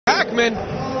Packman.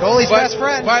 Goalie's best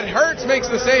friend. But Hertz makes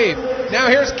the save. Now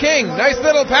here's King. Nice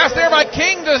little pass there by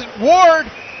King to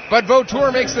Ward, but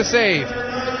Vautour makes the save.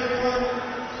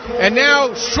 And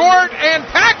now Short and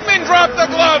Packman drop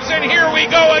the gloves, and here we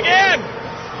go again.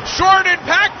 Short and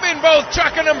Packman both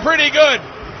chucking them pretty good.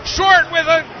 Short with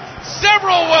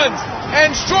several ones,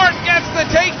 and Short gets the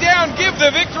takedown, give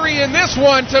the victory in this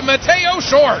one to Mateo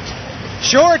Short.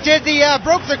 Short did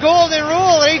broke the golden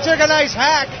rule, and he took a nice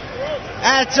hack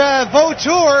at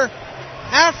Vautour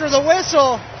after the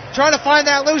whistle, trying to find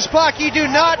that loose puck. You do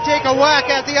not take a whack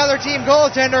at the other team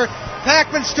goaltender.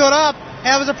 Packman stood up,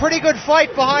 and it was a pretty good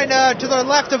fight behind to the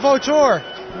left of Vautour.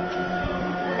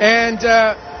 And,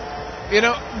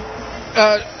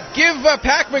 give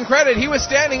Packman credit. He was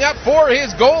standing up for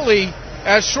his goalie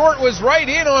as Short was right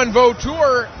in on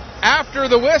Vautour after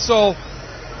the whistle.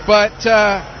 But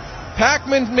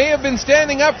Packman may have been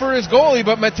standing up for his goalie,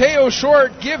 but Mateo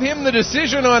Short, give him the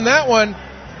decision on that one.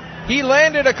 He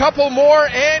landed a couple more,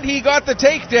 and he got the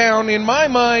takedown. In my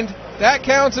mind, that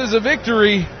counts as a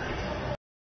victory.